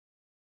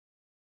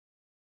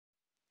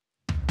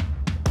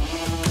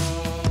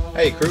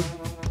Hey crew!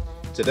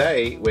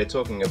 Today we're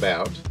talking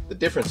about the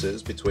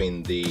differences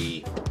between the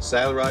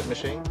Sailrite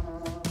machine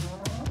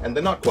and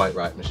the not quite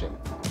right machine.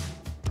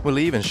 We'll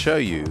even show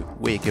you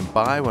where you can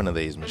buy one of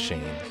these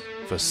machines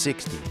for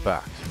 60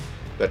 bucks.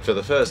 But for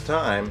the first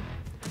time,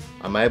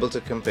 I'm able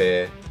to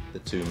compare the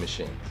two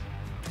machines.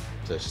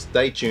 So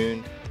stay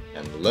tuned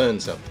and learn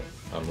something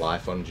on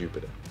life on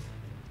Jupiter.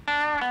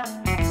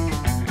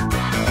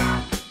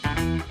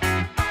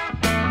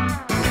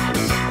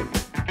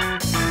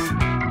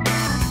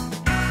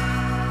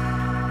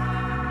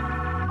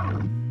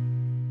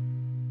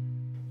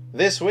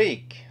 This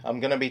week I'm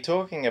going to be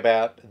talking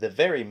about the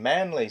very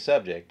manly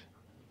subject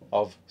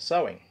of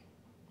sewing.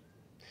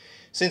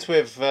 Since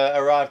we've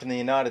arrived in the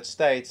United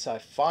States, I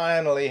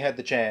finally had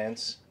the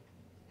chance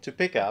to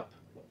pick up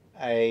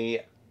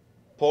a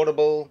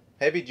portable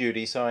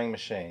heavy-duty sewing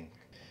machine.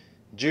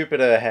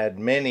 Jupiter had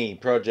many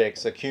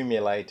projects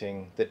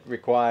accumulating that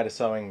required a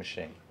sewing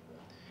machine.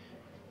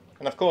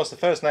 And of course the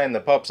first name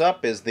that pops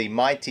up is the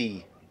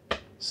mighty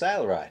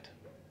Sailrite.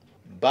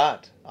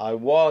 But I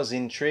was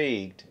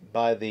intrigued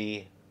by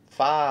the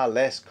far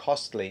less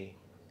costly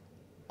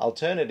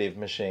alternative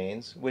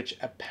machines, which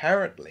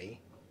apparently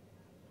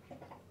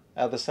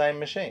are the same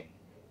machine.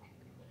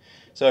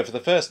 So for the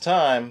first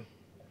time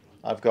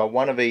I've got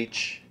one of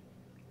each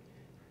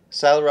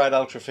Sailrite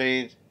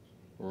Ultrafeed,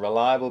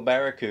 Reliable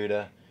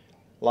Barracuda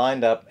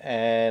lined up,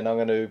 and I'm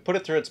going to put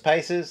it through its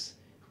paces,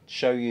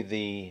 show you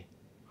the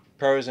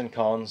pros and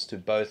cons to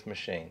both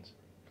machines.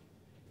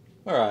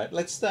 Alright,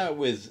 let's start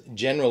with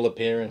general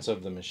appearance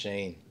of the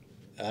machine.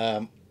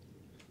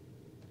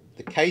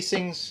 The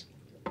casings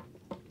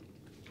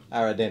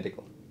are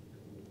identical.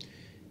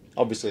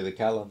 Obviously the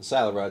colour, the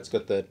Sailrite's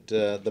got that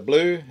the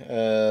blue,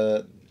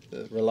 the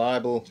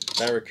Reliable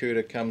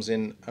Barracuda comes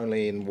in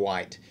only in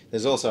white.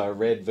 There's also a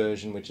red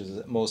version, which is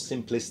a more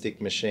simplistic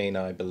machine,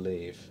 I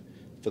believe,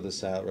 for the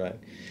Sailrite.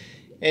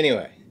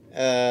 Anyway,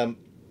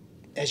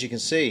 as you can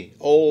see,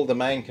 all the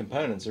main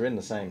components are in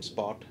the same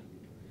spot.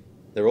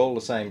 They're all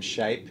the same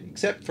shape,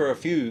 except for a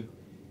few,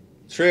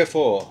 3 or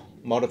 4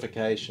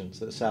 modifications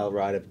that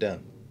Sailrite have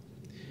done.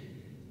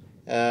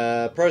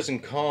 Pros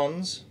and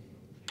cons,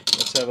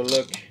 let's have a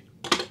look.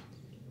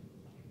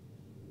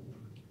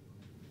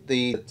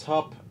 The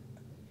top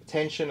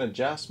tension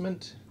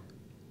adjustment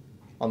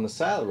on the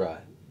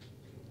Sailrite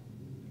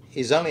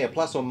is only a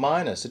plus or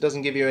minus. It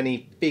doesn't give you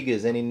any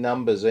figures, any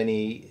numbers,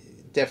 any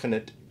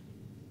definite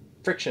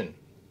friction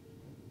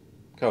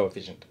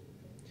coefficient.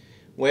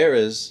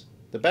 Whereas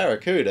the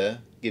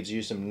Barracuda gives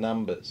you some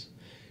numbers.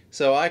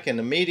 So I can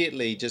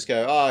immediately just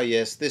go, oh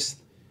yes, this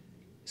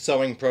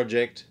sewing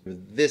project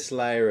with this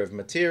layer of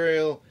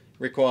material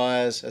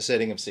requires a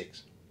setting of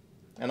 6.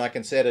 And I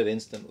can set it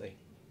instantly.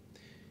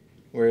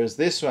 Whereas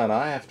this one,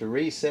 I have to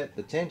reset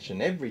the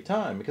tension every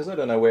time because I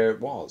don't know where it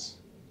was.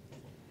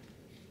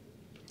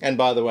 And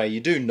by the way, you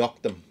do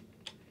knock them.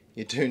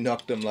 You do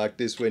knock them like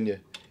this when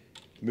you're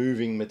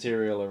moving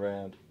material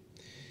around.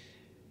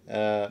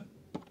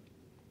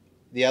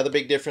 The other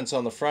big difference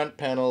on the front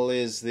panel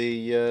is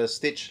the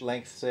stitch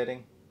length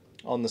setting.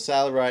 On the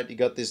Sailrite you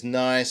got this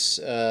nice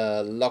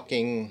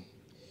locking,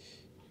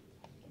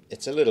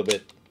 it's a little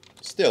bit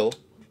still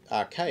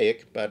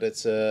archaic, but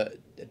it's a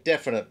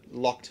definite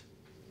locked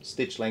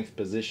stitch length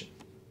position.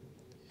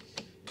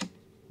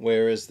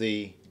 Whereas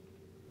the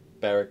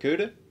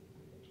Barracuda,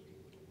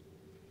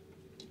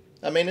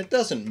 I mean, it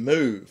doesn't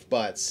move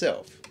by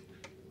itself.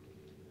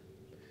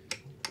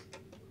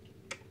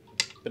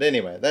 But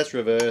anyway, that's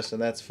reverse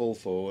and that's full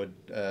forward,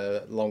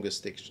 longer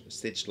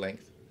stitch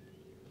length.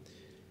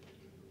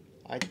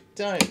 I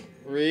don't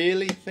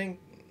really think...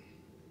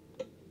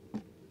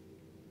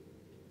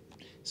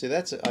 See,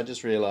 that's it. I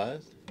just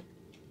realized.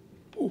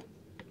 Ooh.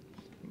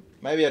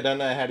 Maybe I don't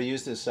know how to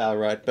use this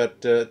Sailrite, but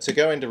to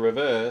go into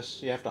reverse,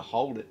 you have to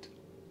hold it.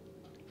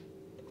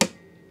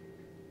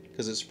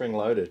 Because it's spring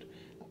loaded.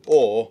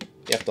 Or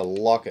you have to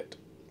lock it.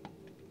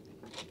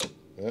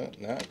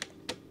 No.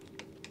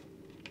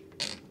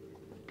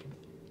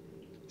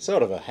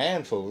 Sort of a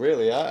handful,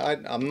 really.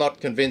 I'm not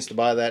convinced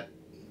by that.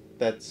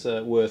 That's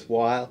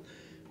worthwhile.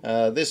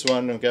 This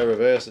one, I go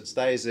reverse, it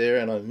stays there,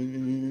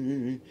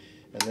 and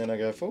then I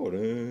go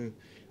forward.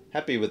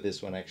 Happy with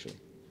this one, actually.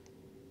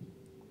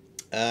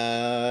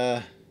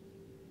 They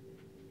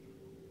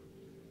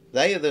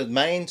are the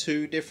main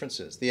two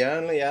differences. The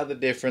only other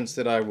difference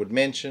that I would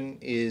mention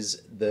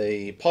is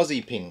the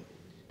posi pin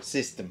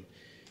system.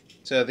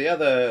 So the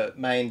other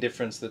main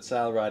difference that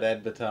Sailrite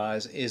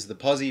advertise is the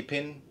posi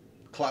pin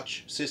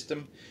clutch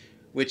system,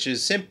 which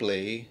is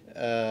simply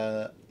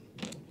a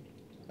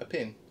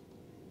pin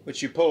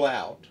which you pull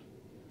out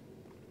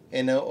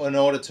in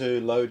order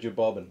to load your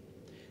bobbin.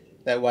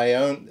 That way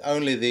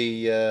only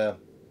the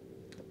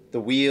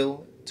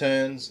wheel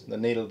turns, the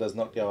needle does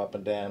not go up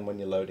and down when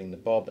you're loading the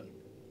bobbin.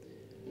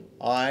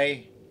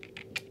 I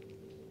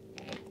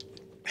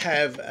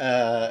have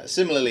a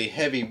similarly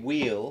heavy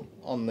wheel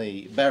on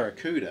the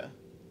Barracuda,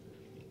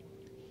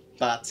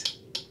 but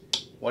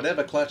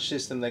whatever clutch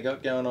system they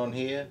got going on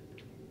here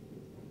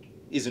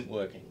isn't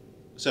working.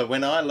 So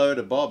when I load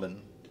a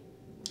bobbin,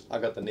 I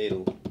got the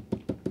needle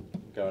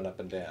going up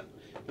and down,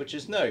 which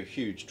is no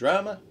huge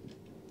drama.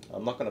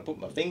 I'm not going to put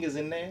my fingers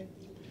in there.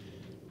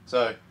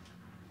 So,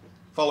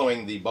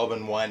 following the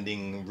bobbin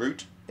winding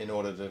route in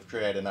order to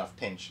create enough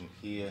tension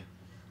here,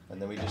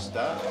 and then we just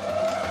start.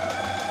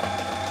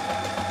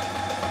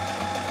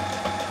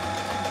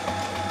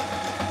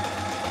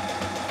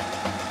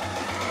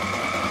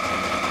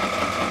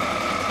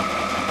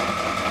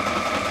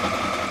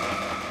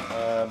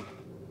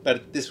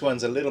 But this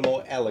one's a little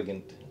more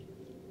elegant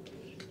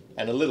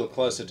and a little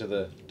closer to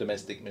the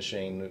domestic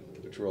machine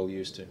which we're all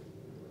used to.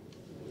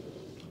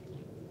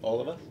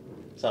 All of us?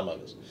 Some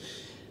of us.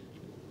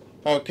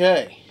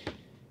 Okay.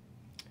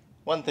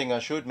 One thing I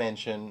should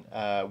mention,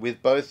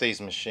 with both these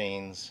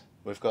machines,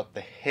 we've got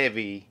the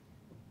heavy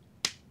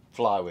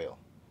flywheel.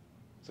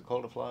 Is it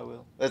called a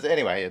flywheel?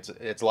 Anyway,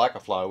 it's like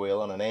a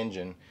flywheel on an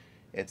engine.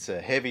 It's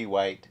a heavy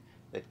weight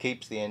that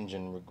keeps the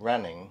engine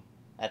running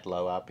at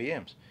low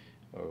RPMs,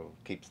 or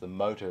keeps the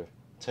motor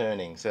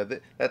turning. So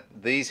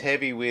these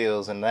heavy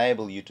wheels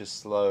enable you to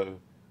slow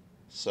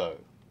so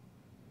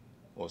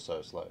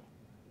slow.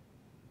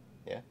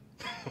 Yeah?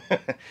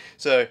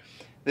 So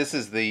this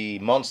is the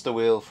monster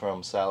wheel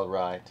from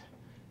Sailrite.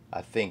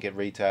 I think it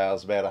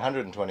retails about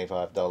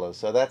 $125,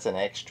 so that's an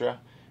extra,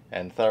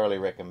 and thoroughly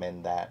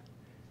recommend that.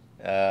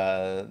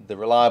 The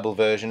reliable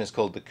version is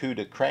called the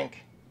Barracuda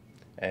crank,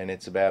 and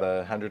it's about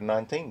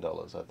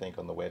 $119, I think,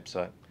 on the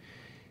website.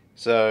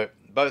 So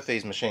both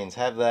these machines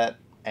have that,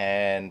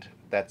 and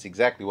that's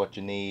exactly what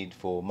you need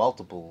for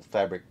multiple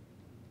fabric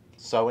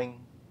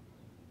sewing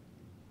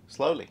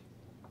slowly.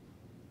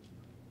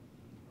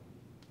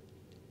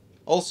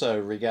 Also,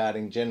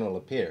 regarding general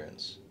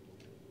appearance,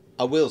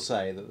 I will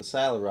say that the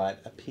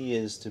Sailrite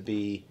appears to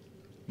be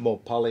more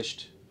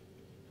polished,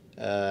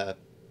 a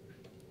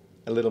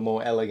little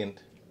more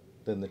elegant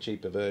than the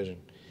cheaper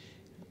version.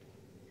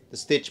 The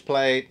stitch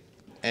plate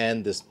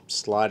and this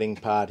sliding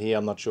part here,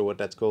 I'm not sure what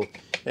that's called.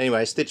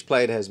 Anyway, stitch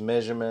plate has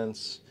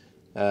measurements,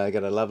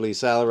 got a lovely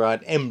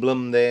Sailrite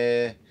emblem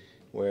there,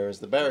 whereas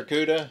the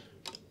Barracuda,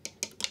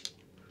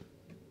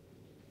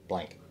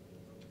 blank.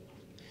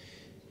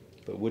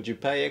 But would you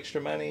pay extra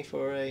money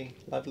for a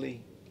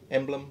lovely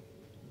emblem?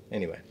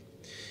 Anyway,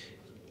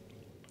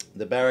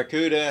 the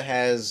Barracuda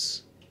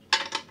has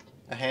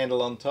a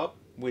handle on top,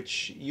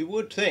 which you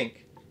would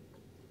think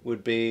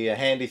would be a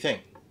handy thing,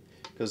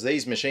 because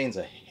these machines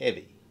are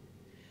heavy.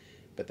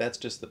 But that's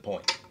just the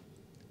point.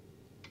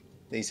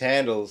 This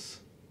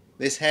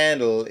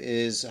handle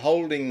is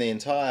holding the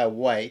entire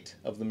weight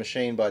of the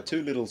machine by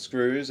two little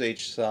screws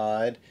each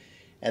side,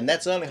 and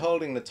that's only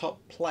holding the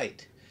top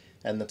plate.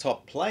 And the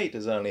top plate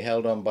is only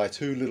held on by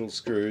two little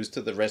screws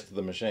to the rest of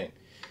the machine.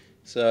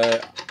 So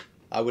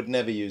I would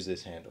never use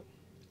this handle.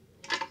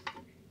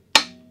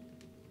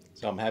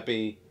 So I'm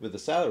happy with the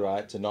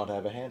Sailrite to not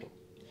have a handle.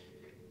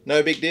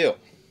 No big deal.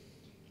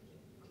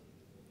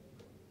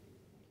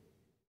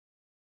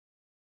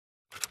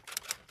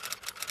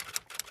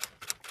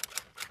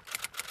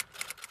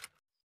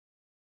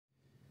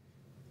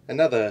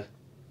 Another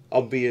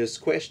obvious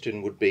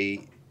question would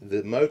be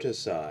the motor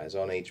size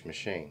on each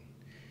machine.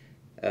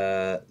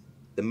 The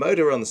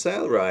motor on the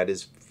Sailrite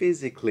is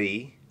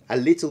physically a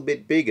little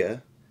bit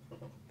bigger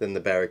than the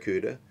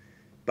Barracuda,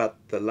 but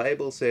the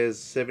label says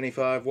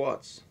 75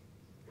 watts.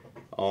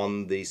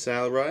 On the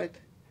Sailrite,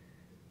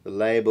 the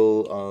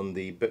label on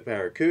the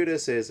Barracuda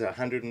says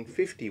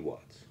 150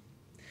 watts.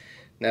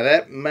 Now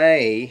that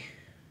may,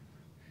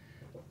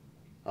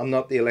 I'm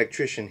not the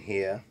electrician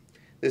here,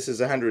 this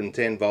is a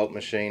 110 volt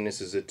machine, this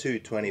is a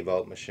 220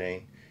 volt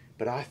machine,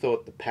 but I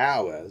thought the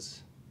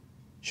powers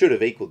should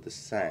have equaled the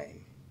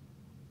same.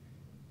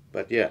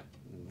 But yeah,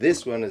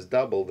 this one is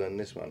double than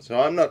this one, so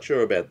I'm not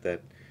sure about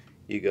that.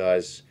 You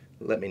guys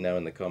let me know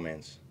in the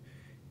comments.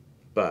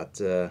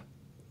 But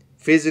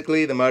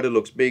physically the motor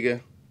looks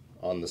bigger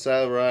on the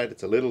Sailrite,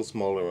 it's a little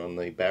smaller on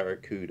the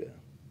Barracuda.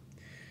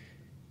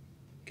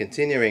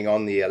 Continuing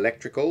on the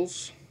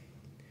electricals,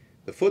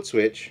 the foot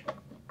switch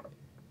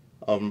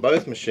on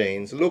both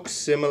machines looks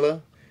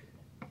similar.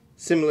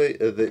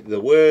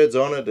 The words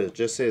on it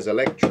just says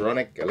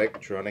electronic.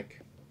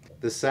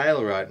 The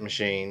Sailrite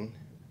machine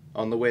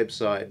on the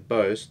website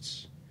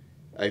boasts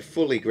a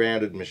fully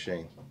grounded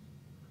machine.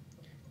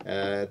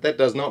 That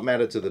does not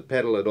matter to the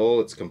pedal at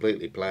all, it's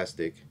completely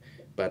plastic,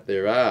 but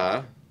there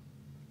are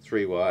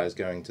 3 wires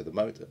going to the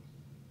motor.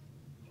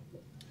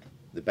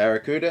 The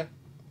Barracuda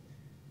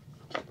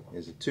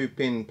is a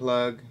 2-pin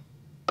plug,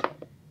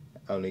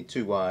 only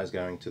 2 wires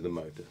going to the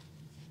motor.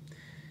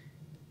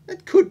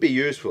 It could be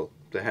useful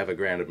to have a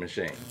grounded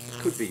machine, it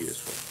could be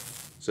useful.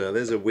 So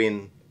there's a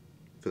win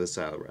for the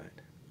Sailrite.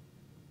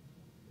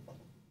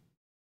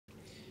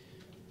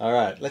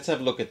 Alright, let's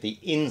have a look at the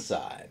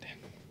inside.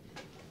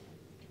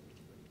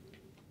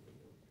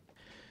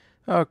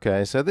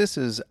 Okay, so this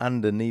is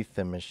underneath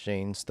the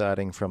machine,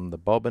 starting from the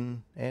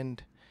bobbin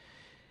end.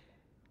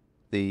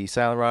 The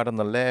Sailrite on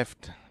the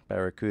left,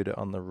 Barracuda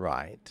on the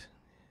right.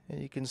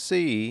 And you can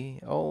see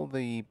all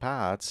the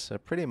parts are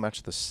pretty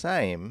much the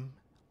same,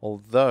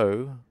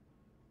 although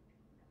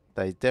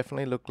they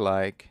definitely look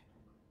like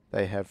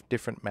they have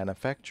different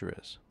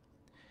manufacturers.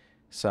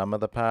 Some of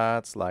the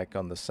parts, like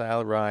on the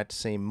Sailrite,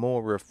 seem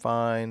more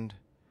refined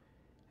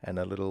and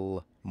a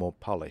little more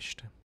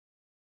polished.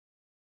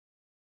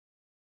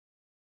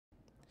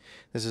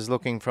 This is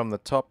looking from the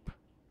top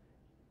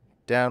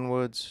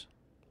downwards.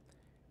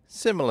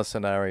 Similar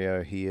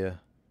scenario here.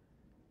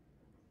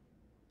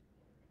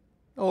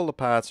 All the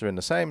parts are in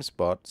the same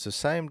spot, it's the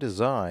same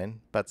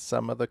design, but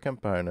some of the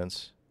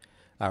components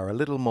are a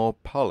little more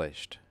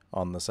polished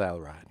on the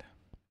Sailrite.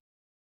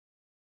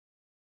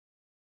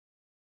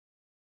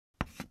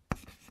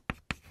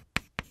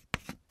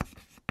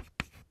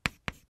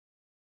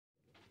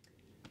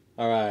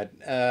 Alright,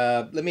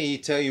 let me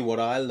tell you what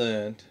I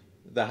learned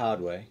the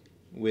hard way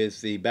with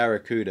the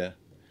Barracuda.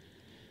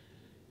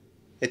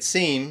 It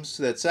seems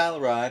that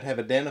Sailrite have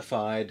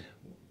identified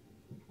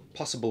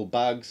possible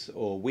bugs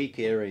or weak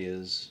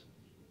areas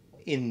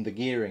in the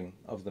gearing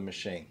of the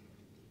machine.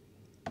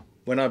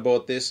 When I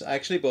bought this, I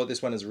actually bought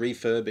this one as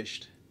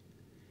refurbished,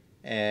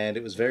 and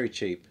it was very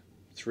cheap,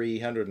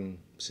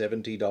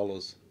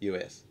 $370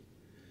 US.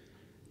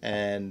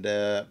 And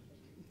I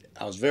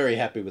was very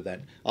happy with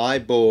that. I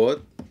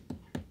bought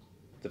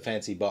the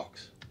fancy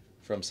box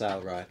from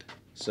Sailrite,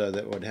 so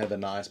that would have a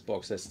nice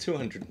box. That's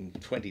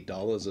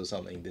 $220 or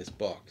something, this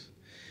box.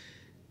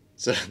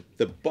 So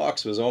the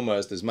box was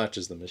almost as much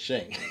as the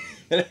machine.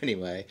 But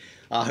anyway,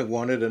 I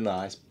wanted a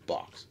nice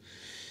box.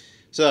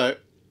 So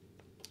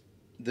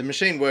the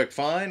machine worked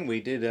fine.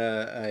 We did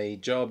a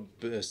job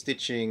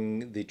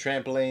stitching the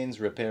trampolines,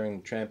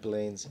 repairing the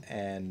trampolines,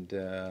 and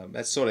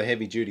that's sort of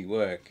heavy duty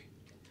work.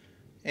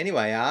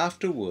 Anyway,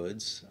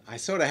 afterwards, I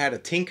sort of had to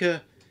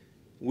tinker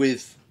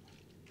with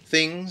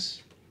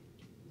things,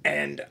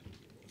 and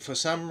for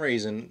some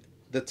reason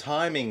the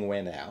timing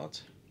went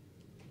out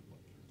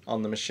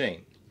on the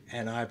machine,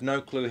 and I have no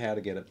clue how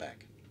to get it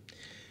back.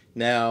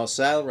 Now,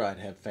 Sailrite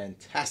have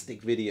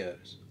fantastic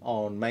videos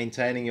on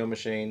maintaining your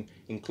machine,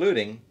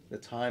 including the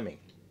timing.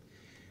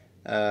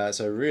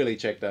 So really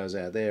check those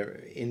out.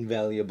 They're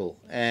invaluable.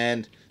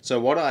 And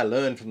so what I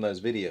learned from those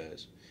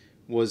videos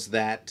was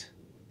that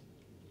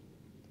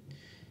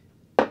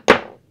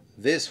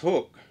this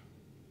hook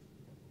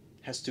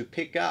has to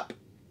pick up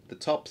the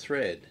top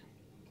thread.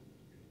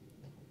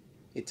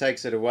 It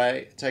takes it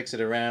away, takes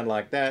it around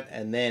like that,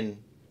 and then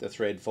the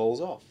thread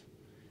falls off.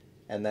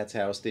 And that's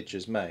how a stitch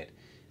is made.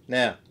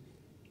 Now,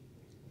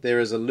 there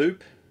is a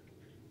loop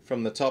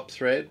from the top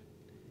thread.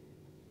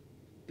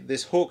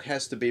 This hook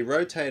has to be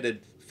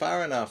rotated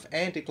far enough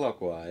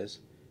anti-clockwise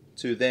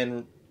to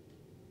then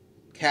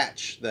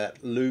catch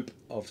that loop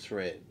of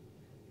thread.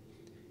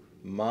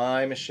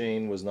 My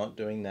machine was not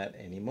doing that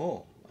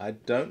anymore. I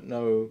don't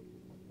know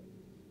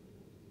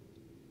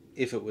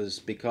if it was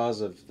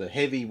because of the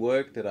heavy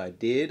work that I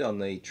did on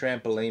the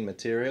trampoline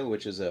material,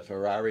 which is a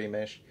Ferrari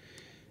mesh.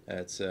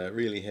 It's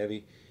really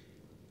heavy.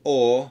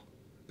 Or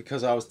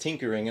because I was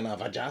tinkering and I've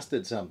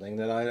adjusted something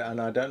that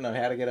I don't know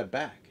how to get it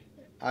back.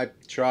 I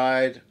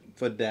tried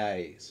for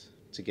days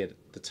to get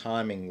the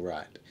timing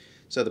right.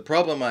 So the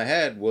problem I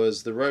had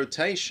was the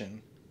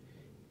rotation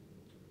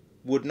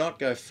would not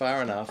go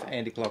far enough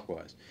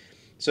anti-clockwise.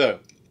 So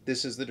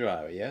this is the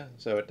driver, yeah?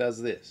 So it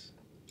does this.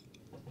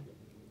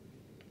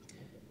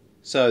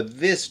 So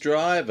this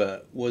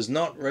driver was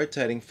not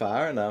rotating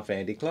far enough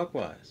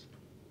anti-clockwise.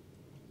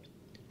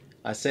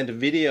 I sent a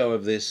video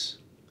of this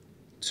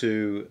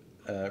to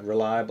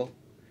Reliable,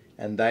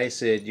 and they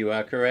said, you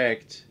are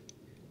correct,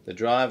 the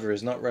driver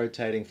is not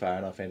rotating far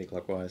enough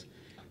anti-clockwise.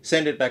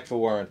 Send it back for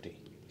warranty.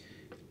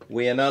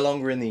 We are no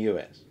longer in the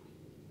US.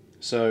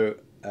 So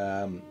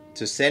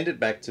to send it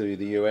back to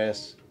the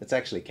US, it's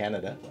actually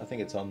Canada, I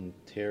think it's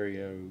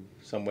Ontario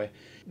somewhere,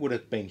 would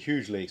have been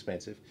hugely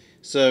expensive.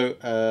 So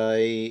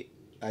I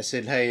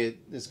said, hey,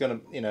 it's gonna,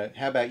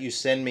 how about you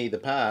send me the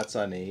parts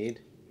I need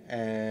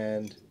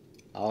and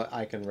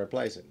I can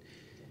replace it.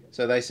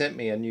 So they sent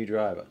me a new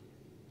driver.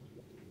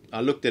 I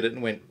looked at it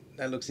and went,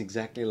 that looks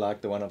exactly like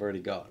the one I've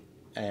already got.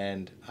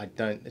 And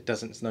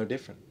it's no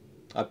different.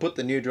 I put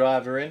the new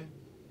driver in,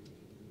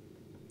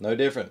 no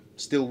different.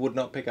 Still would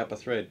not pick up a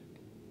thread.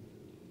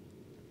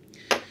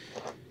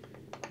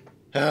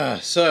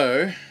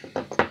 So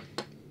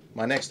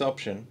my next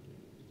option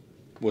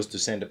was to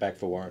send it back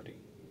for warranty.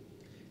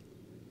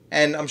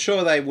 And I'm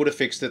sure they would have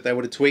fixed it. They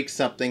would have tweaked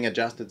something,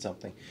 adjusted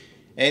something.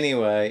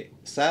 Anyway,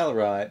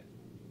 Sailrite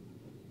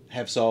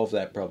have solved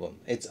that problem.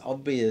 It's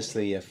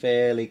obviously a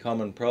fairly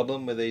common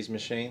problem with these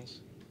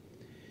machines.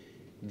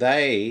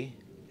 They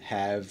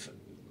have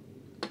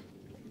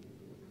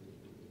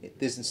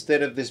this,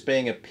 instead of this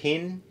being a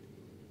pin,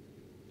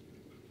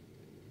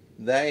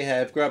 they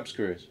have grub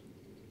screws.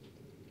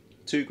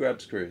 2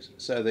 grub screws,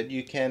 so that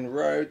you can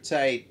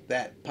rotate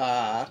that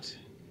part,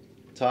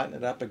 tighten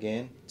it up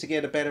again to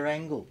get a better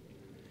angle.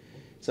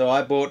 So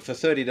I bought, for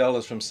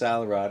 $30 from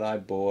Sailrite, I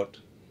bought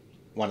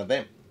one of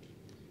them.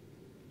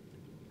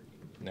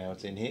 Now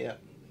it's in here,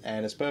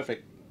 and it's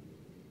perfect.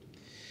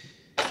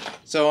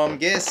 So I'm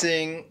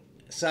guessing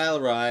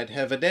Sailrite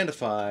have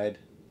identified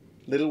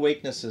little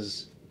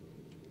weaknesses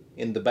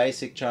in the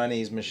basic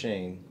Chinese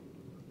machine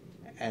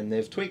and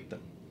they've tweaked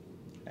them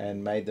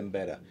and made them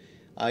better.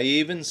 I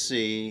even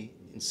see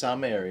in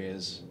some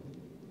areas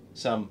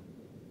some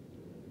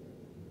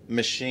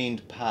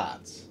machined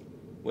parts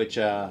which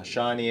are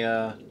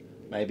shinier,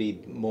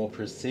 maybe more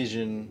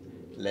precision,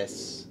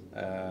 less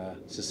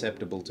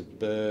susceptible to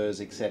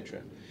burrs,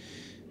 etc.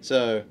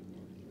 So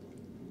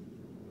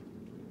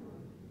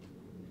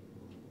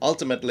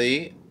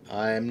ultimately,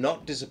 I am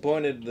not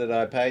disappointed that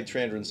I paid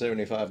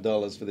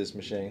 $375 for this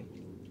machine.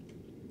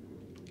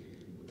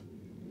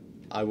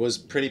 I was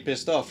pretty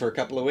pissed off for a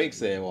couple of weeks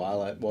there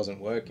while it wasn't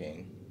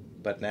working,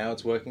 but now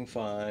it's working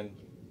fine,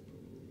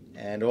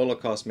 and all it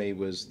cost me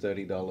was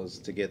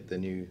 $30 to get the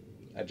new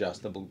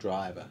adjustable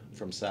driver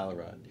from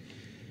Sailrite.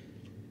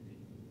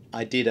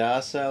 I did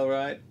ask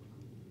Sailrite,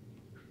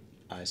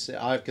 I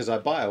said, because I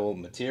buy all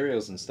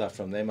materials and stuff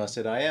from them, I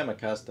said, I am a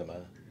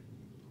customer.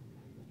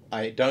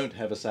 I don't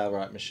have a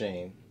Sailrite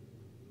machine.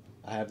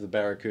 I have the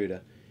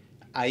Barracuda.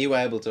 Are you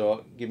able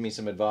to give me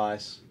some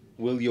advice?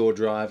 Will your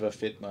driver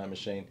fit my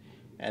machine?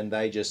 And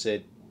they just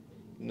said,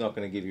 not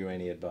going to give you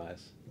any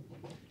advice.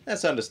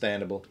 That's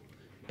understandable,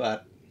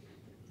 but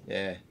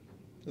yeah,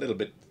 a little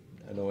bit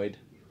annoyed.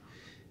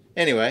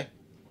 Anyway,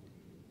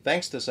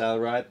 thanks to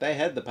Sailrite, they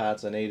had the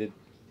parts I needed.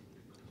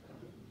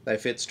 They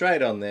fit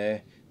straight on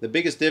there. The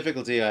biggest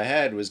difficulty I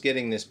had was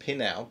getting this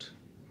pin out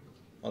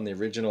on the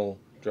original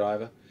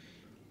driver.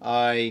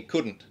 I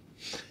couldn't.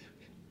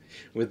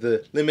 With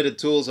the limited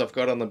tools I've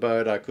got on the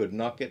boat, I could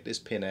not get this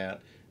pin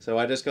out. So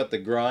I just got the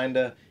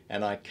grinder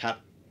and I cut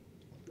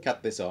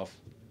this off.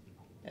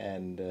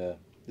 And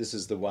this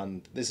is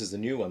the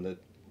new one that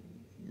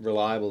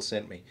Reliable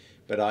sent me.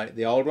 But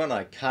the old one,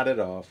 I cut it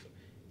off,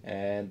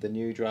 and the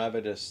new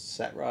driver just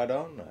sat right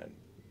on. I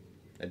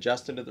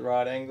adjusted at the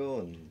right angle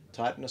and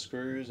tightened the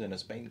screws, and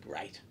it's been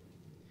great.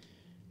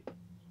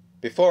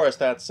 Before I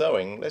start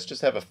sewing, let's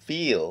just have a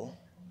feel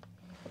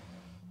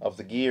of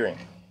the gearing.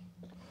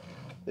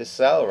 This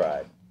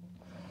Sailrite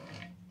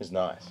is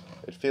nice.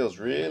 It feels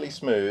really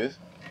smooth.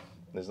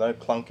 There's no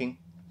clunking.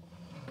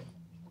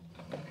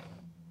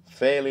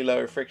 Fairly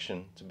low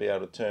friction to be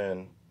able to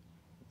turn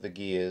the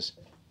gears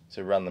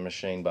to run the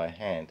machine by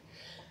hand.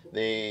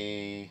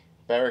 The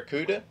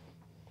Barracuda,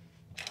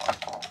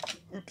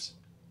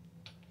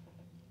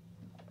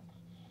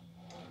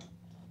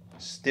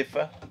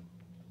 stiffer.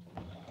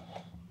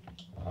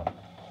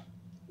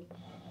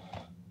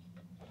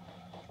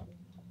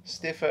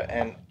 Stiffer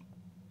and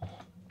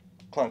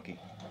clunky.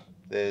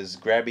 There's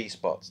grabby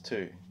spots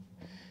too.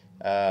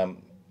 I'll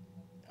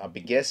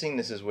be guessing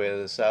this is where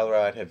the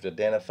Sailrite have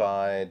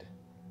identified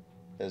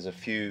there's a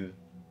few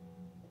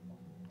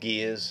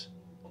gears,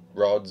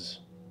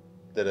 rods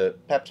that are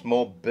perhaps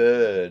more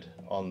burred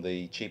on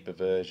the cheaper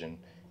version,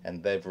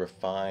 and they've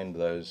refined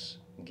those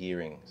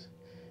gearings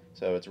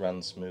so it's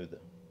run smoother.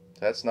 So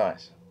that's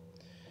nice.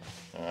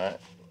 Alright,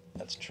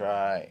 let's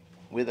try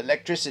with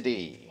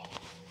electricity.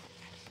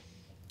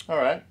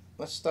 Alright,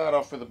 let's start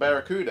off with the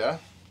Barracuda,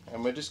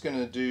 and we're just going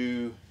to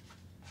do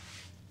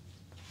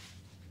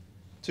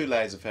 2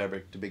 layers of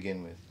fabric to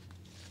begin with.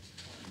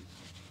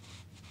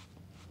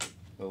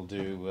 We'll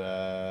do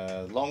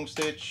long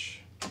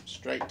stitch,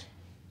 straight.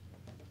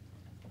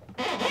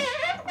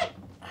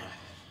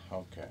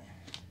 Okay.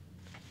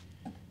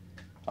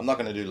 I'm not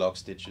going to do lock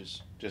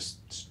stitches,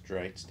 just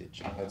straight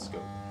stitching. Let's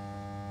go.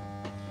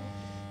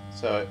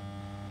 So,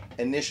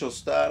 initial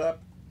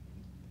startup,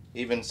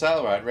 even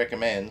Sailrite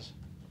recommends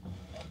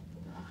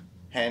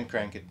hand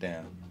crank it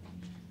down.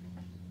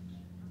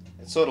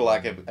 It's sort of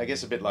like I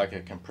guess a bit like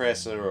a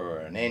compressor or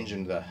an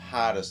engine. The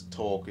hardest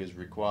torque is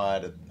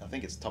required at, I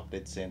think it's top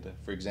dead center,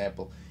 for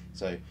example.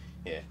 So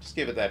yeah, just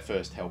give it that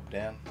first help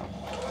down.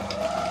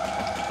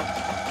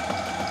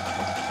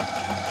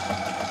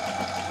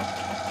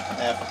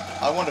 Now,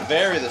 if I want to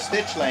vary the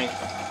stitch length,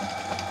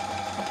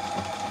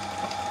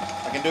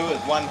 I can do it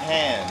with one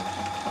hand.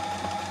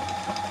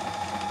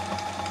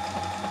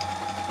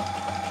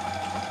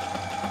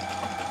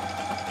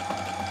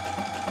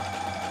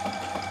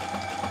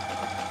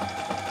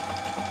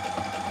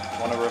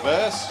 Want to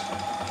reverse?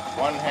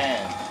 One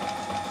hand.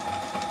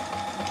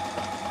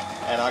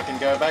 And I can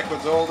go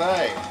backwards all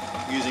day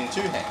using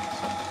 2 hands.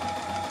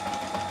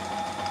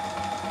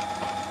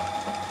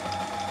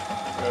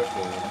 Go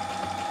forward.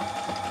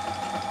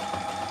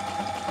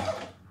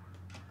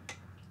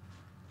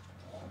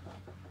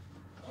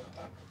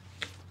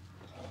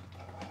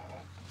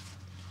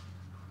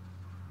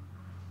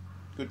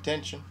 Good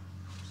tension.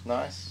 It's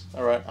nice.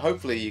 Alright,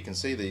 hopefully you can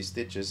see these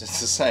stitches. It's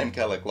the same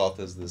colour cloth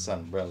as this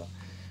umbrella.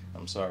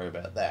 I'm sorry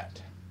about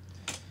that.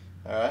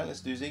 Alright,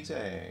 let's do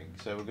zigzag.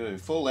 So we're going to do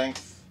full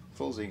length,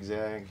 full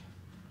zigzag.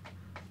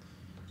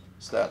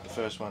 Start the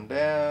first one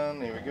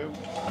down. Here we go.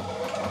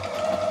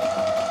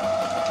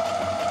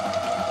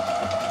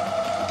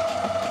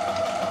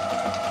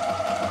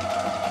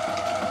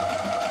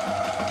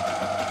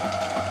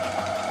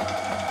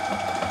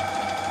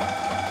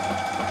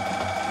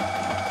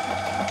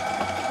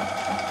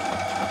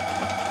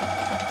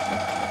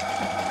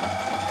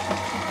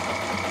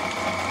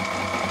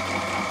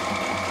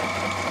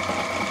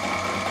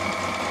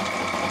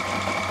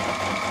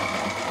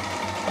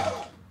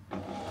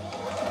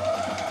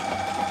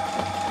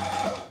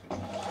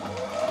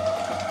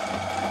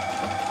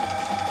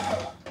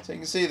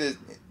 see that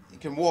you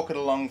can walk it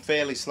along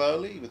fairly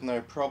slowly with no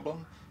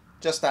problem.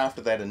 Just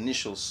after that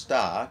initial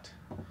start,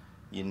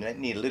 you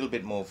need a little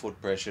bit more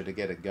foot pressure to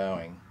get it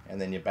going, and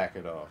then you back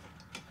it off.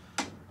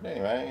 But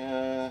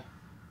anyway,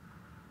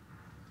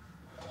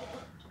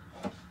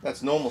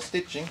 that's normal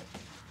stitching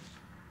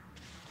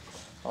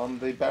on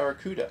the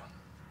Barracuda.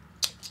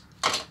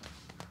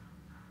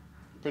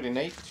 Pretty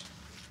neat.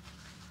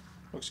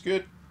 Looks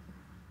good.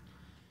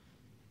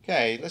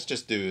 Okay, let's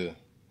just do a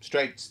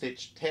straight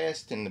stitch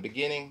test in the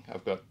beginning.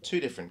 I've got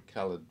two different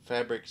coloured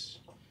fabrics.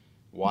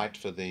 White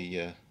for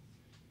the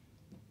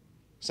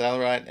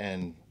Sailrite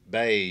and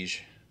beige,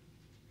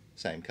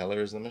 same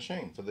colour as the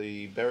machine, for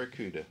the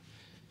Barracuda.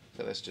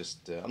 So let's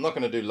just, I'm not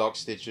going to do lock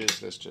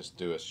stitches, let's just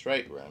do a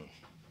straight run.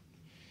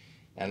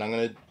 And I'm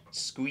going to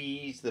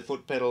squeeze the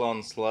foot pedal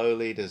on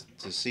slowly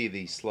to see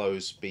the slow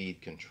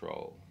speed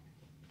control.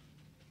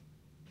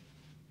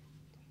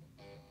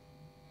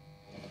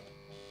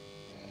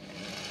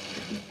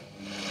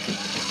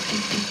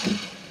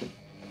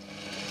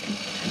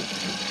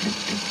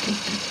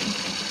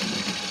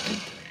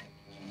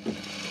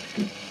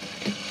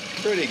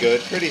 Pretty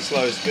good, pretty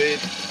slow speed.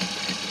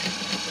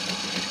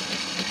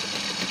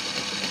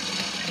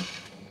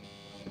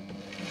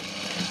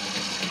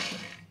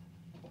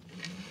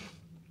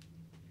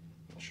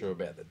 Not sure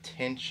about the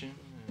tension.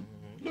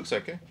 Looks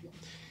okay.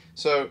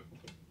 So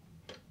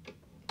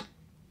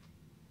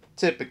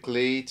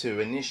typically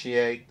to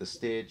initiate the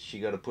stitch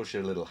you got to push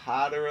it a little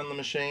harder on the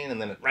machine and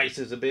then it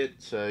races a bit,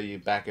 so you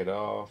back it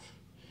off.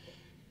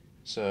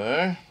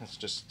 So let's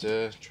just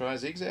try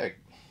zigzag.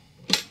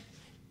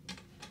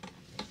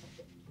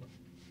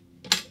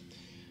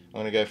 I'm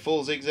going to go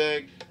full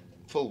zigzag,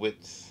 full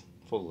width,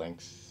 full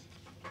length.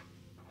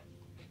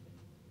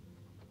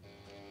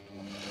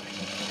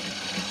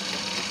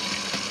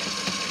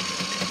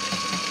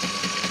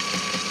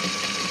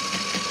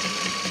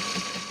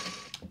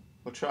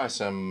 We'll try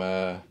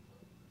some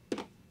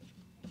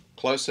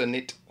closer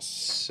knit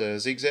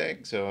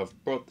zigzag. So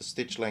I've brought the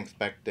stitch length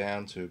back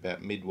down to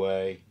about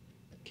midway,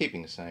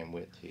 keeping the same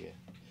width here.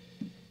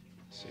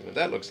 See what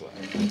that looks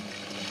like.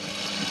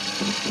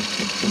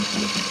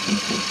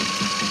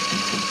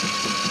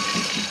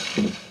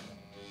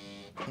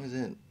 What is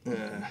it?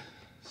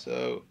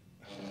 So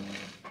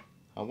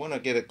I want to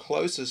get it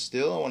closer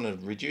still. I want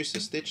to reduce the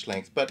stitch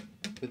length, but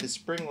with the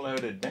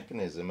spring-loaded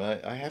mechanism,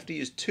 I have to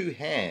use two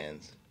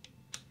hands,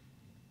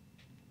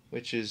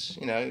 which is,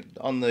 you know,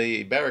 on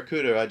the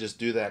Barracuda I just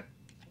do that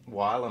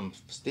while I'm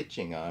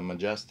stitching. I'm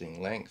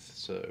adjusting length,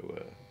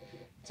 so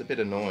it's a bit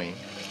annoying.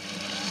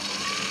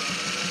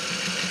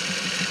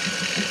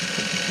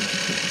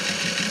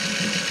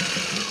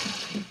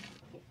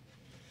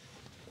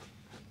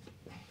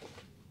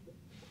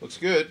 Looks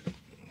good.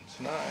 It's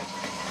nice.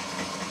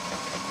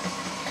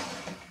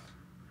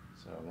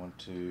 So I want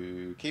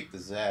to keep the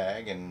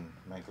zag and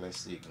make less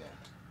zig now.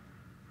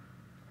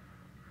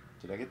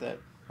 Did I get that?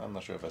 I'm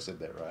not sure if I said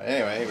that right.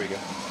 Anyway, here we go.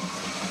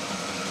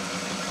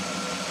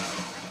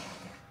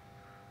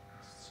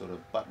 Sort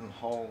of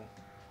buttonhole.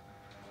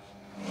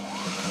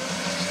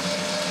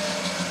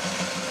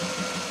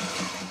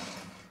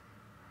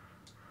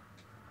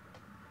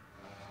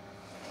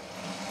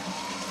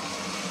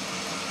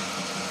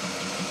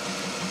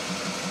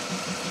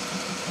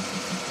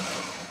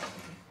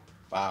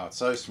 Wow, it's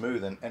so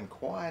smooth and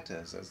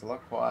quieter, so it's a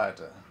lot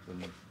quieter than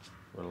the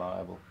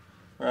Reliable.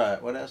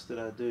 Right, what else did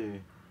I do?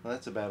 Well,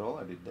 that's about all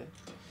I did there.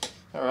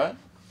 Alright.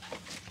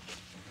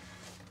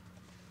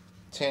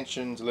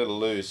 Tension's a little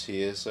loose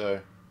here,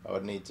 so I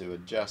would need to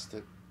adjust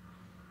it.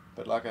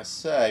 But like I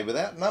say,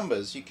 without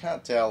numbers, you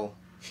can't tell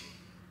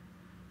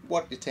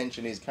what the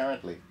tension is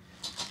currently.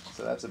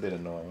 So that's a bit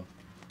annoying.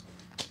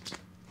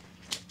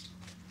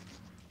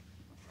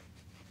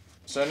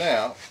 So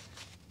now,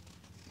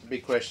 the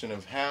big question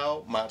of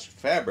how much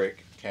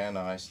fabric can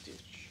I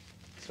stitch?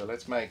 So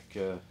let's make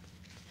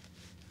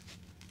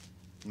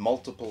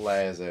multiple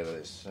layers out of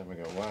this. So we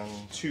go 1,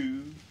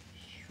 2,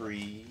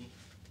 3,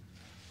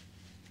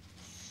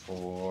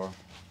 4,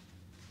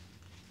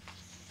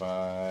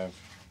 5,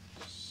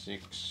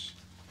 6,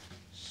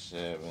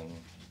 7,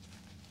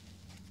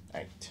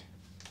 8.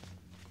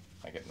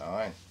 I get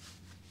 9.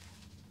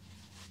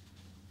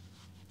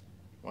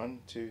 1,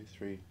 2,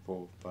 3,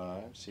 4,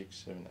 5, 6,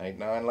 7, 8,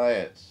 9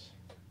 layers.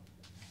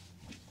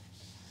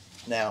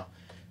 Now,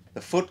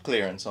 the foot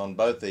clearance on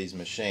both these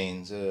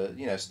machines are,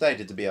 you know,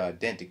 stated to be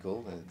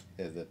identical.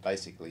 They're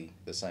basically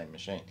the same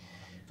machine,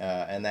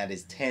 and that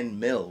is 10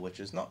 mil, which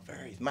is not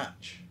very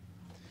much.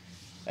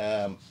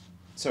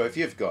 So if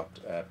you've got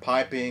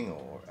piping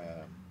or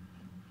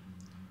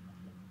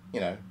you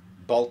know,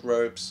 bolt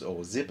ropes or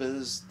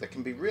zippers, that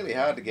can be really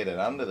hard to get it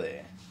under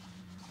there.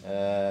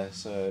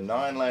 So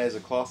 9 layers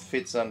of cloth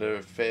fits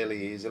under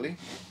fairly easily,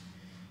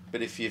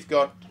 but if you've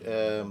got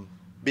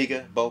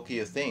bigger,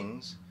 bulkier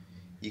things,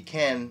 you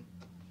can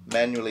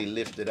manually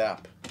lift it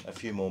up a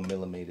few more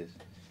millimeters.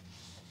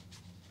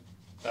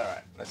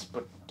 Alright, let's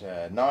put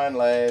 9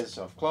 layers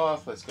of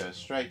cloth. Let's go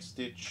straight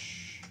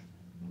stitch,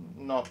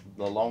 not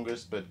the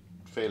longest but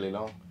fairly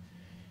long.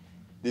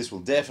 This will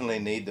definitely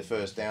need the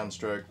first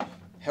downstroke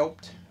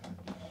helped.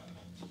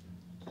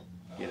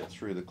 Get it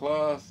through the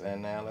cloth,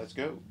 and now let's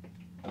go.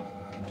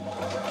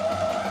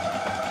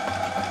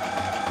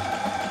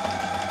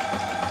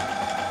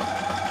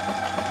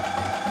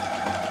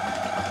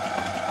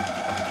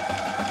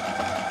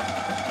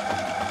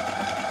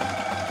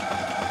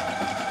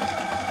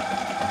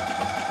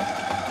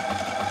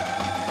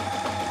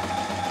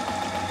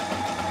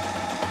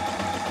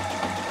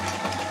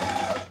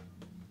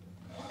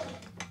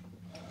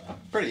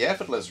 Pretty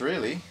effortless,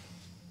 really.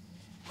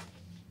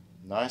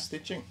 Nice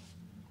stitching.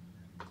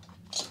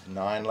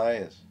 9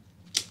 layers.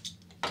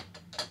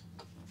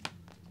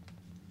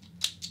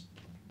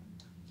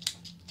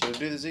 Should I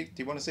do the zig?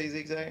 Do you want to see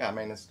zigzag? I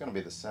mean, it's going to be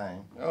the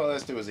same. Oh,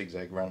 let's do a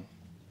zigzag run.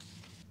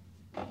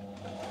 You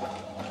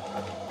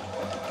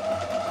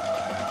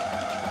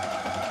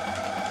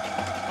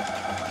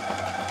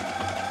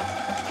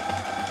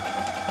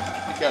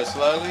go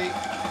slowly. You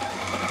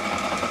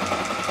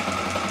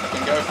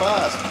can go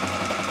fast.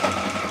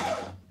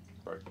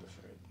 Broke the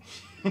thread.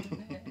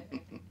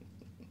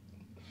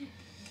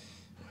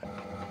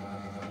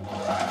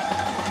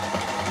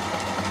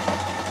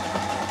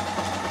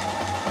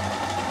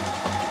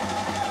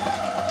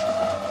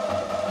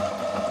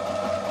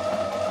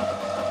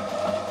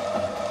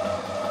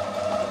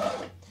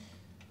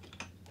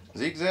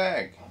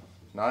 Zigzag,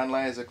 9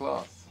 layers of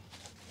cloth,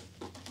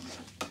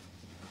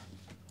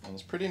 and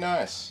it's pretty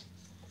nice.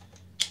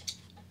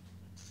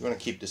 You want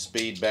to keep the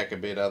speed back a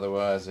bit,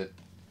 otherwise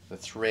the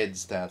thread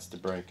starts to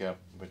break up,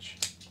 which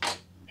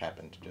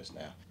happened just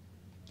now.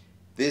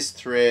 This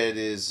thread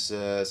is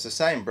it's the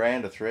same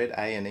brand of thread,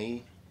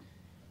 A&E,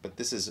 but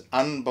this is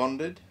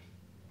unbonded,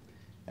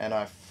 and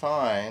I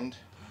find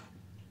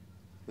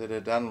that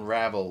it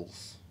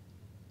unravels,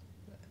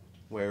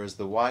 whereas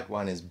the white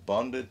one is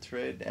bonded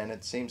thread, and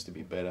it seems to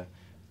be better.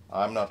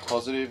 I'm not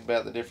positive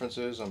about the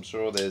differences. I'm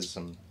sure there's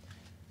some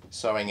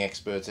sewing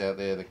experts out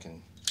there that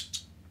can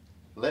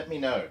let me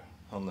know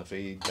on the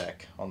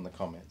feedback, on the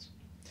comments.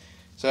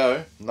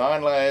 So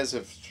 9 layers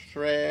of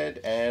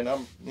thread, and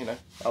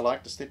I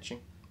like the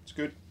stitching. It's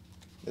good.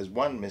 There's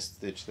one missed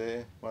stitch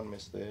there, one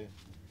missed there.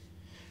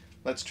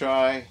 Let's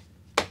try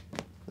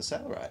the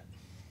Sailrite.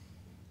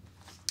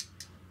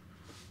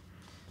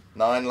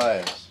 9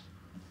 layers.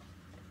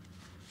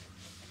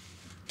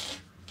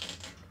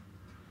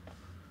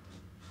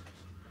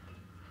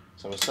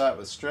 So we'll start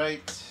with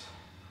straight,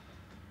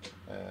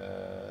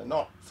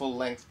 not full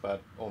length,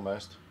 but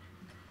almost.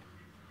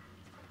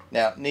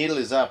 Now, needle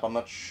is up, I'm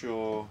not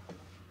sure.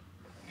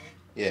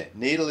 Yeah,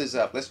 needle is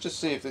up. Let's just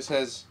see if this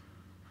has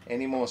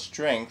any more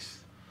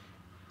strength.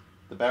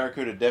 The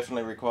Barracuda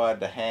definitely required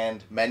the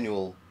hand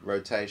manual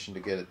rotation to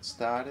get it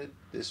started.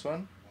 This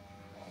one,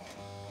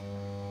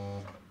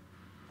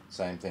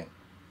 same thing.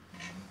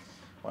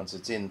 Once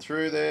it's in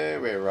through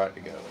there, we're right to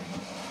go.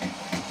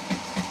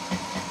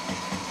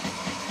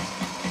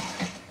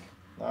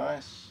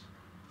 Nice.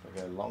 If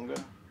I go longer.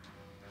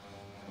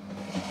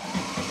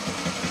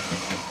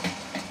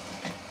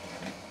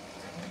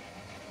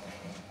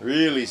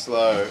 Really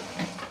slow.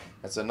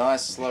 That's a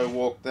nice slow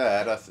walk.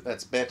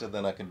 That's better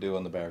than I can do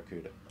on the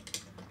Barracuda.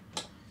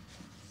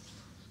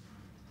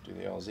 Do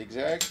the old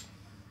zigzag. So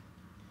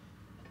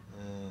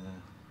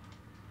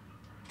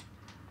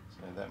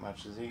that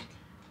much zig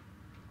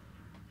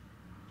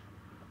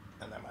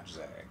and that much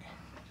zag.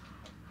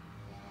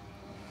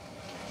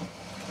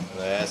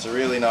 That's a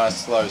really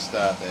nice slow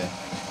start there.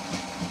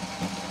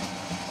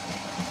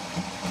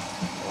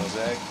 More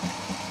zag.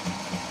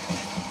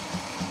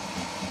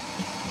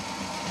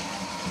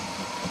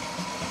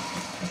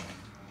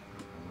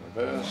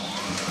 Reverse.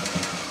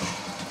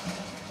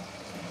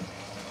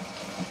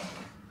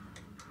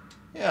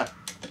 Yeah.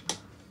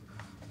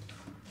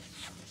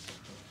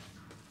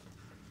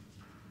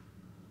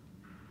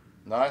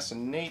 Nice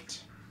and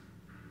neat.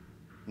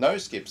 No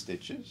skip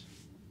stitches.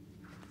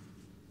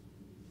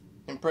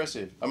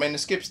 Impressive. I mean, the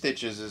skip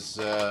stitches is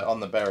on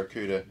the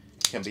Barracuda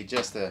can be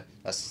just a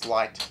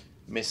slight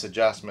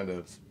misadjustment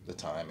of the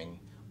timing,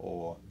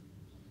 or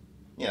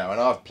and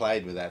I've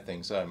played with that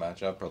thing so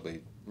much I've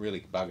probably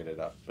really buggered it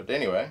up. But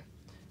anyway,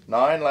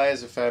 9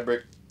 layers of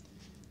fabric,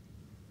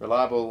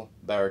 Reliable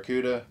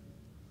Barracuda,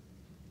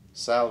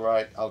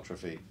 Sailrite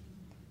Ultrafeed.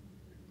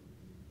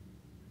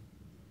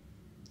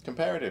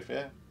 Comparative,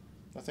 yeah.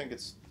 I think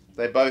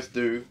they both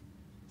do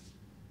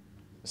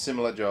a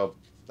similar job.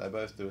 They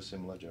both do a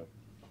similar job.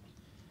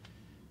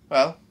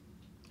 Well,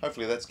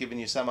 hopefully that's given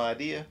you some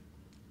idea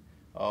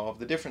of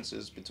the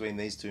differences between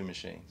these two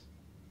machines.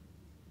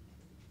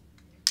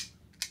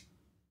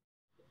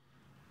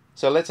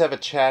 So let's have a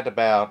chat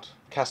about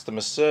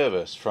customer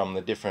service from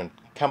the different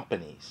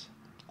companies.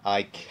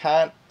 I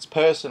can't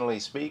personally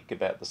speak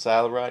about the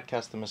Sailrite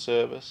customer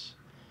service,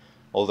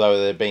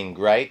 although they've been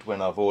great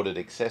when I've ordered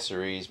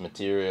accessories,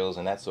 materials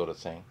and that sort of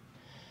thing.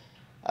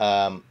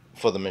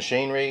 For the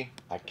machinery,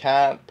 I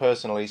can't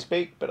personally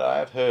speak, but I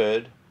have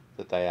heard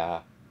that they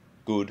are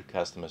good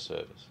customer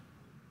service.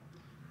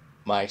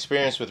 My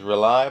experience with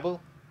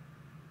Reliable,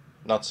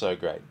 not so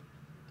great.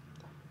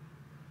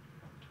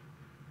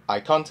 I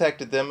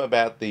contacted them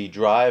about the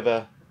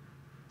driver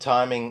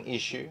timing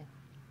issue,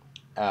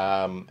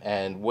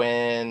 and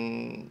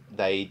when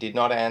they did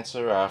not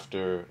answer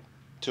after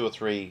 2 or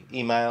 3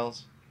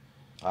 emails,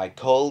 I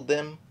called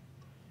them,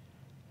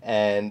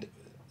 and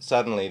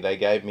suddenly they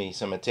gave me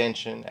some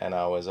attention, and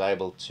I was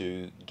able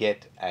to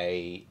get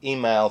an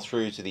email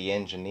through to the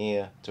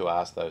engineer to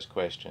ask those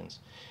questions.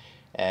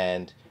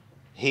 And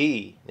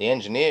the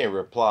engineer,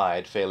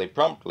 replied fairly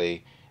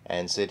promptly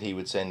and said he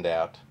would send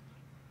out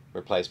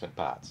replacement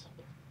parts.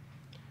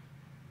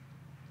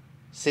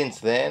 Since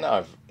then,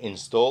 I've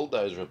installed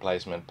those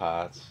replacement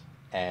parts,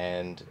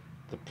 and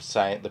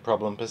the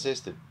problem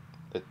persisted.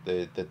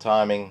 The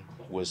timing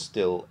was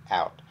still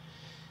out.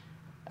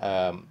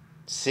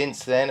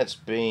 Since then, it's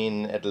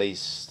been at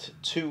least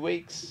 2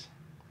 weeks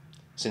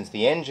since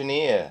the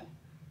engineer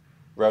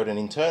wrote an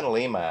internal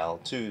email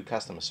to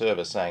customer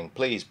service saying,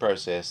 please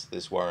process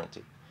this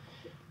warranty.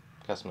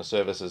 Customer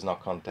service has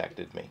not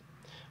contacted me.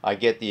 I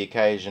get the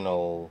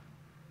occasional,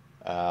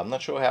 I'm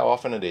not sure how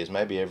often it is,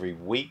 maybe every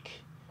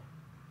week,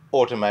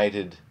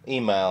 automated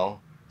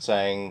email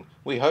saying,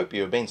 we hope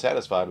you have been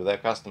satisfied with our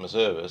customer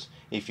service.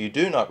 If you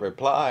do not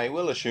reply,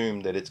 we'll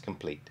assume that it's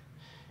complete.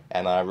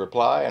 And I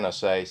reply and I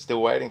say,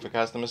 still waiting for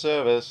customer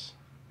service.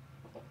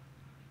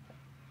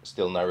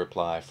 Still no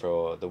reply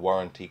for the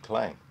warranty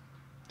claim.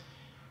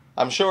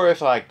 I'm sure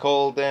if I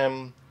called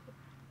them,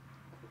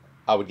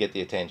 I would get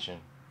the attention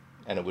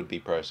and it would be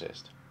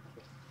processed.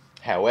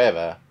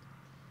 However,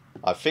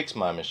 I fixed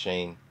my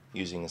machine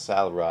using a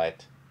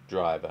Sailrite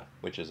driver,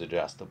 which is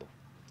adjustable.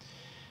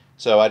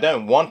 So I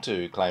don't want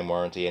to claim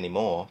warranty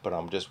anymore, but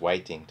I'm just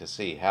waiting to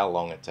see how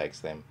long it takes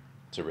them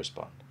to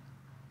respond.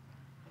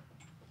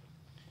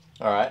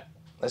 Alright,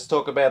 let's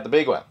talk about the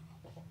big one.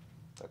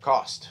 The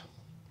cost.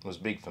 It was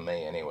big for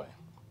me anyway.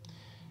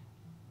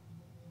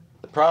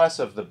 The price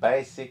of the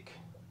basic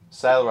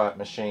Sailrite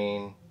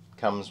machine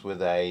comes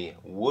with a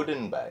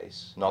wooden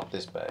base, not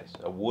this base,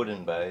 a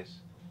wooden base,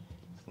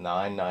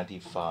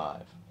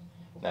 $9.95.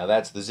 Now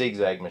that's the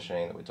zigzag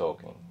machine that we're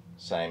talking,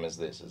 same as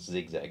this, a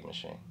zigzag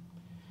machine.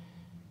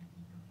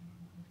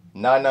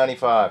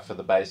 $9.95 for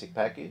the basic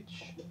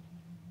package.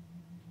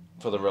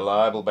 For the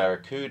Reliable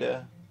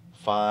Barracuda,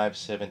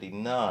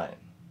 $5.79,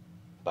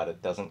 but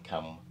it doesn't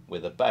come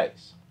with a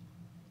base.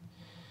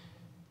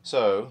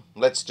 So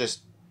let's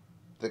just,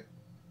 the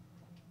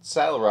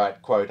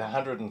Sailrite quote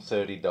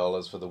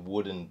 $130 for the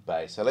wooden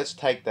base. So let's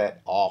take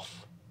that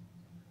off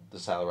the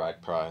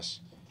Sailrite price.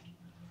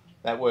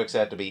 That works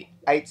out to be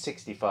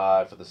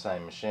 $8.65 for the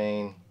same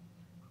machine,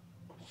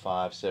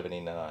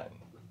 $5.79.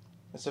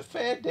 It's a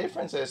fair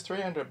difference. There's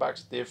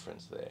 $300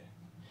 difference there.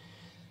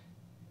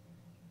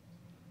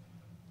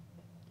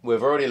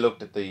 We've already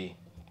looked at the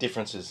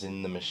differences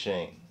in the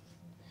machine.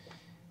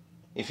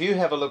 If you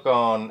have a look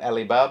on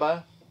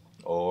Alibaba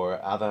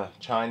or other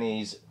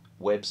Chinese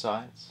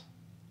websites,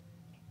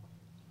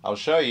 I'll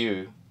show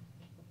you,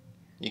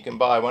 you can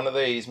buy one of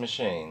these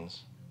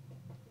machines.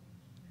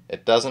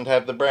 It doesn't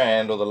have the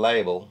brand or the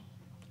label,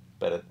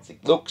 but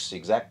it looks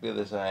exactly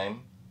the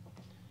same.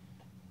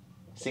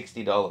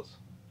 $60.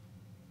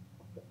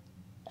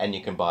 And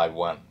you can buy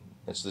one.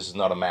 This is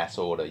not a mass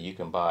order. You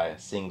can buy a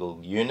single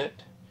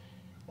unit.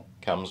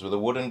 Comes with a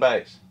wooden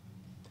base.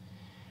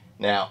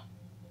 Now,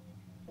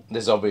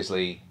 there's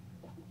obviously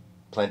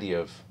plenty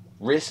of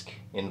risk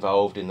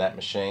involved in that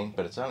machine,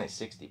 but it's only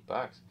 $60.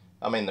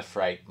 I mean, the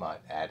freight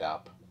might add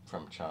up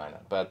from China,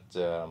 but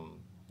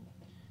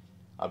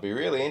I'd be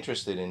really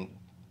interested in,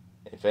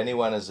 if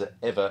anyone has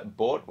ever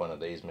bought one of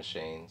these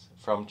machines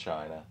from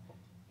China,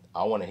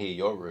 I want to hear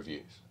your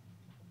reviews.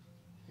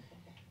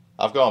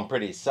 I've gone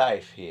pretty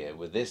safe here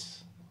with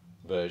this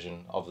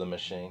version of the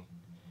machine.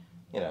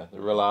 You know, the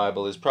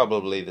Reliable is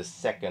probably the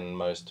second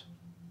most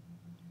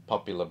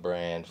popular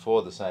brand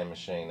for the same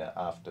machine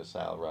after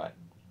Sailrite.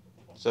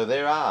 So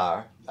there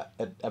are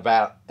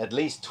about at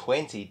least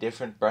 20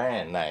 different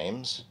brand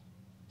names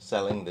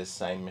selling this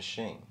same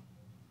machine.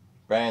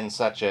 Brands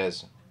such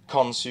as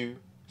Konsu,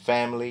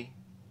 Family,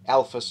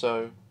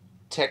 Alphaso,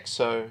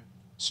 Texo,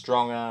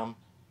 Strongarm,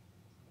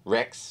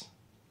 Rex,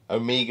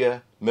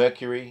 Omega,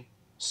 Mercury,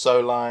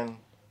 Soline,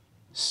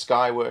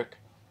 Skywork,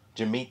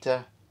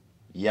 Jamita,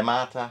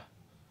 Yamata.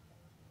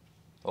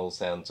 All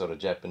sound sort of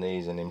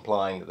Japanese and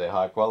implying that they're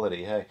high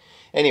quality, hey.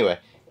 Anyway,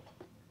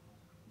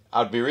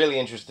 I'd be really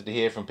interested to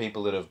hear from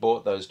people that have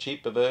bought those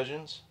cheaper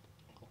versions,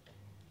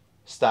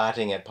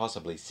 starting at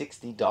possibly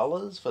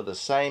 $60 for the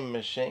same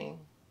machine,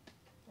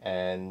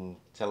 and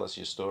tell us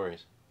your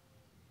stories.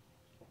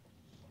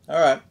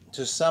 Alright,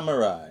 to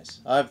summarize,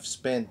 I've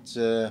spent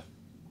the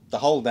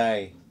whole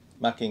day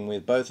mucking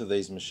with both of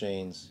these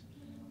machines,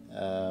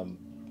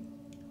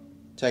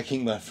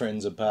 taking my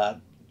friends apart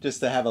just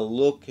to have a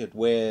look at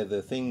where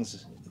the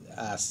things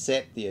are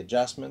set, the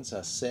adjustments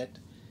are set,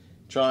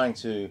 trying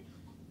to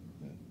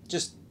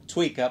just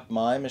tweak up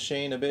my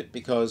machine a bit,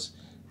 because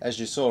as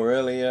you saw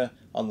earlier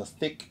on the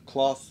thick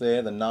cloth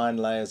there, the 9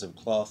 layers of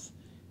cloth,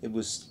 it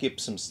was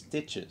skipped some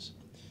stitches.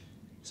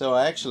 So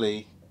I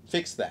actually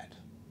fixed that.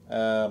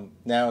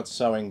 Now it's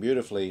sewing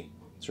beautifully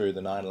through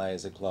the 9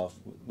 layers of cloth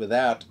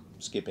without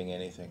skipping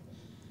anything.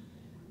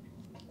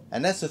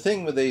 And that's the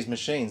thing with these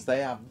machines,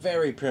 they are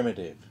very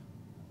primitive.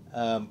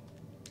 And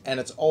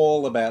it's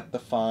all about the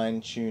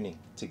fine tuning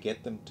to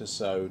get them to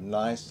sew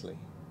nicely.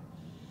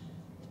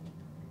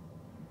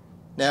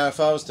 Now, if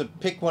I was to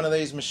pick one of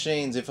these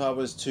machines, if I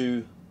was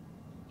to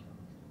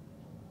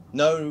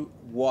know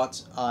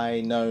what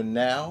I know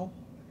now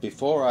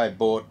before I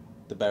bought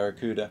the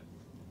Barracuda,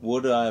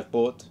 would I have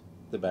bought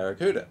the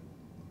Barracuda?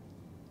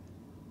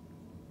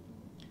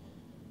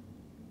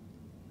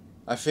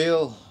 I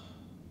feel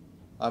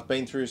I've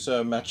been through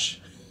so much,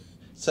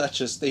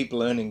 such a steep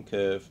learning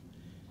curve,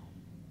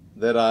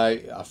 that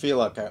I feel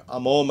like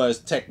I'm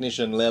almost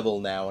technician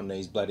level now on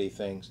these bloody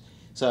things.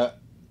 So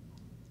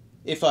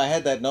if I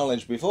had that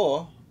knowledge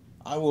before,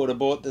 I would have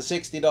bought the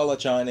 $60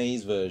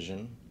 Chinese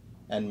version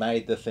and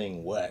made the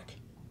thing work.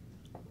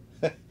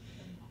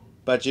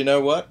 But you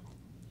know what?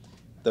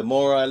 The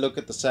more I look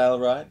at the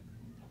Sailrite,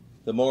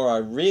 the more I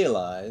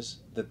realize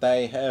that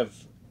they have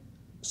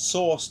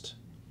sourced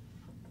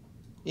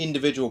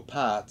individual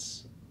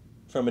parts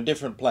from a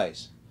different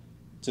place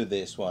to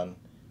this one,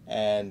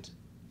 and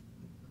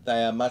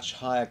they are much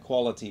higher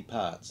quality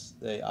parts.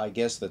 I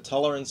guess the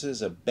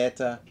tolerances are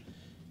better,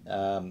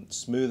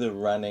 smoother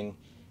running.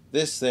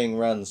 This thing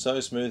runs so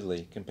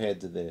smoothly compared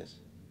to this.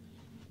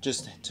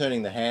 Just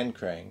turning the hand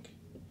crank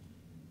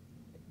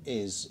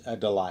is a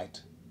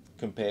delight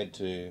compared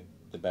to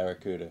the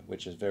Barracuda,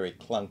 which is very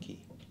clunky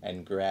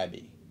and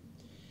grabby.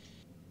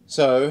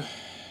 So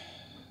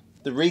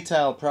the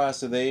retail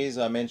price of these,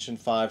 I mentioned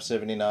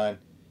 $5.79.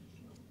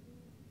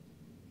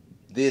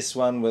 This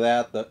one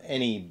without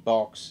any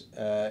box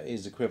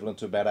is equivalent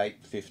to about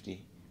 $8.50.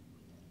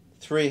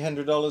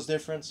 $300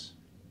 difference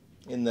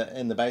in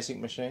the basic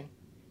machine.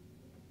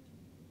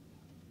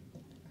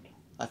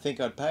 I think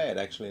I'd pay it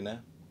actually now.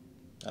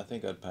 I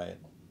think I'd pay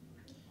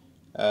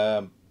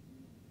it.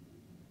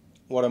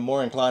 What I'm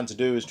more inclined to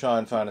do is try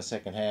and find a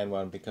second-hand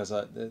one, because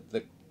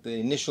the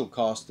initial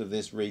cost of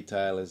this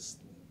retail is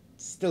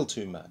still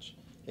too much.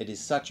 It is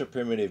such a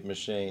primitive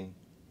machine.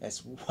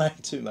 It's way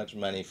too much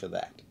money for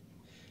that.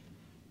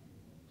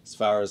 As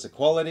far as the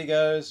quality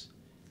goes,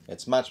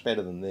 it's much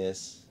better than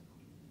this.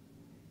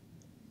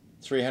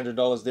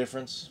 $300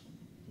 difference?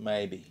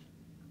 Maybe.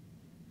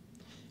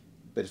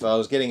 But if I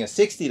was getting a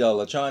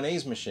 $60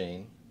 Chinese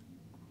machine,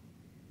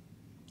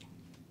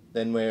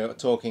 then we're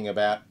talking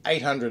about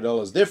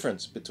 $800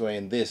 difference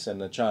between this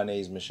and the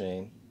Chinese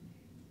machine.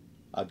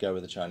 I'd go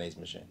with the Chinese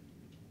machine.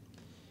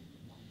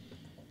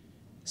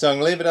 So I'm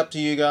going to leave it up to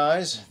you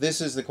guys.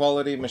 This is the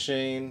quality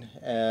machine.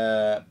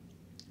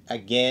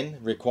 Again,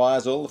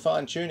 requires all the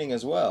fine tuning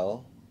as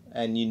well,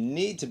 and you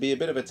need to be a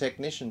bit of a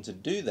technician to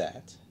do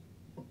that.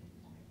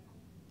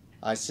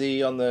 I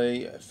see on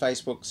the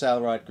Facebook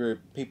Sailrite group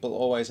people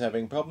always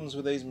having problems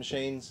with these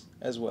machines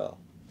as well.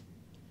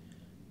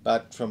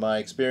 But from my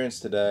experience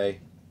today,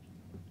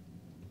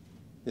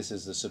 this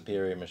is the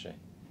superior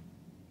machine.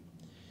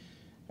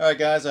 Alright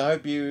guys, I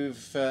hope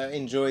you've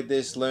enjoyed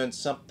this, learned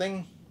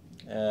something.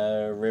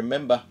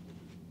 Remember,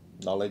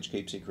 knowledge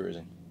keeps you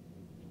cruising.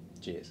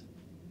 Cheers.